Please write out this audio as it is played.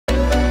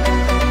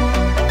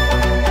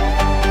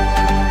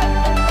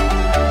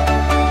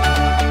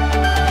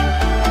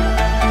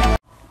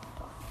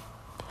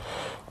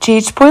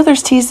GH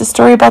Spoilers teased a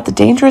story about the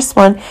dangerous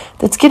one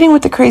that's getting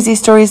with the crazy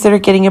stories that are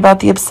getting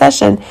about the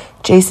obsession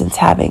Jason's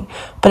having.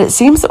 But it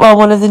seems that while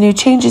one of the new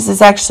changes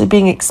is actually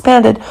being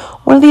expanded,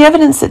 one of the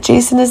evidence that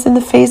Jason is in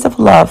the phase of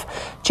love.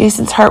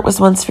 Jason's heart was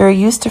once very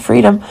used to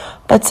freedom,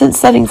 but since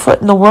setting foot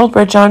in the world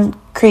where John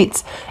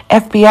Crate's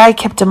FBI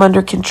kept him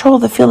under control,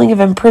 the feeling of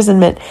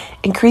imprisonment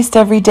increased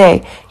every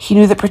day. He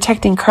knew that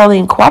protecting Carly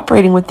and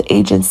cooperating with the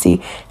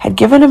agency had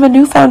given him a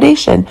new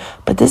foundation,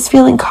 but this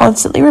feeling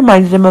constantly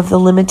reminded him of the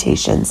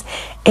limitations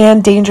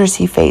and dangers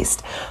he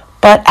faced.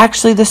 But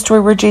actually, the story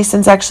where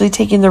Jason's actually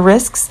taking the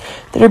risks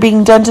that are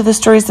being done to the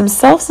stories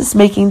themselves is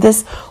making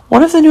this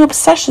one of the new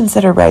obsessions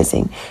that are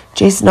rising.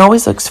 Jason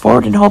always looks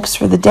forward and hopes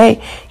for the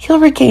day he'll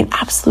regain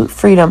absolute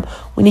freedom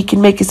when he can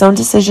make his own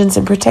decisions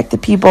and protect the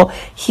people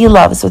he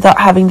loves without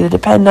having to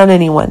depend on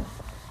anyone.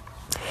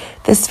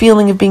 This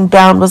feeling of being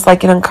bound was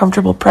like an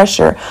uncomfortable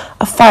pressure,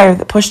 a fire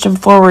that pushed him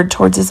forward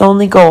towards his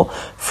only goal,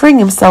 freeing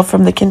himself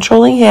from the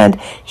controlling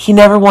hand he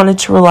never wanted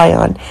to rely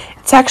on.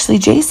 It's actually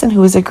Jason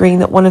who is agreeing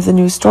that one of the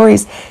new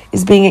stories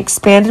is being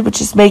expanded,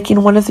 which is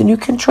making one of the new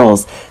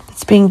controls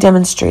that's being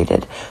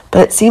demonstrated.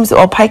 But it seems that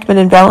while Pikeman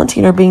and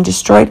Valentine are being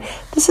destroyed,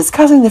 this is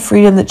causing the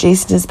freedom that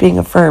Jason is being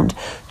affirmed.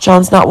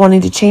 John's not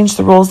wanting to change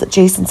the roles that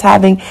Jason's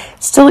having.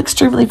 It's still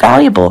extremely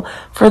valuable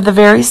for the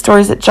very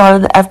stories that John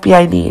and the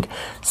FBI need.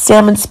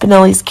 Sam and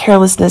Spinelli's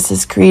carelessness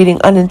is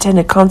creating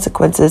unintended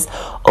consequences,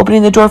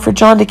 opening the door for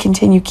John to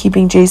continue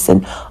keeping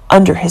Jason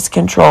under his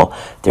control.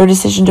 Their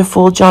decision to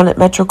fool John at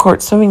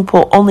Metrocourt swimming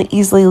pool only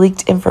easily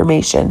leaked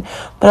information,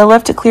 but it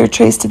left a clear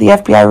trace to the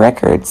FBI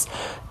records.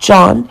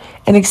 John,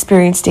 an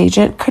experienced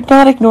agent, could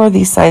not ignore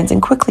these signs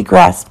and quickly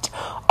grasped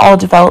all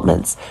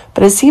developments.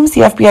 But it seems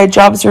the FBI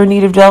jobs are in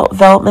need of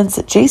developments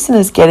that Jason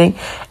is getting,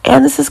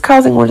 and this is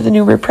causing one of the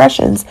new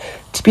repressions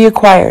to be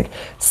acquired.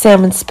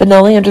 Sam and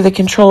Spinelli, under the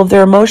control of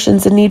their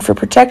emotions and need for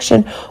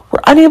protection,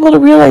 were unable to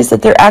realize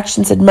that their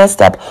actions had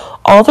messed up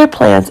all their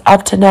plans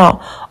up to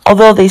now.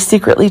 Although they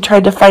secretly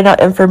tried to find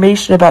out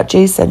information about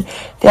Jason,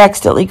 they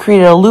accidentally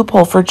created a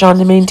loophole for John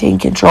to maintain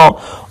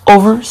control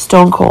over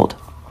Stone Cold.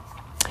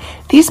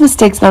 These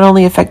mistakes not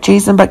only affect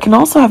Jason, but can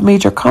also have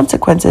major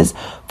consequences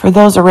for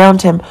those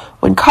around him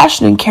when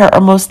caution and care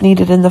are most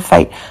needed in the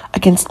fight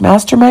against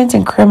masterminds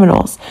and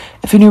criminals.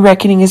 If a new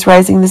reckoning is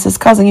rising, this is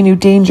causing a new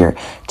danger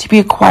to be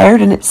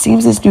acquired, and it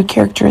seems this new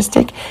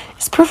characteristic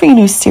is proving a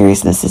new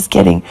seriousness is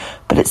getting.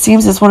 But it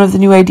seems as one of the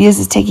new ideas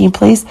is taking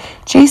place,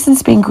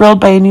 Jason's being grilled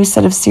by a new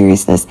set of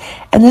seriousness,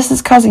 and this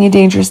is causing a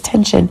dangerous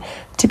tension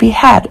to be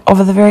had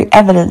over the very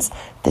evidence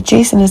that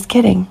Jason is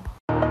getting.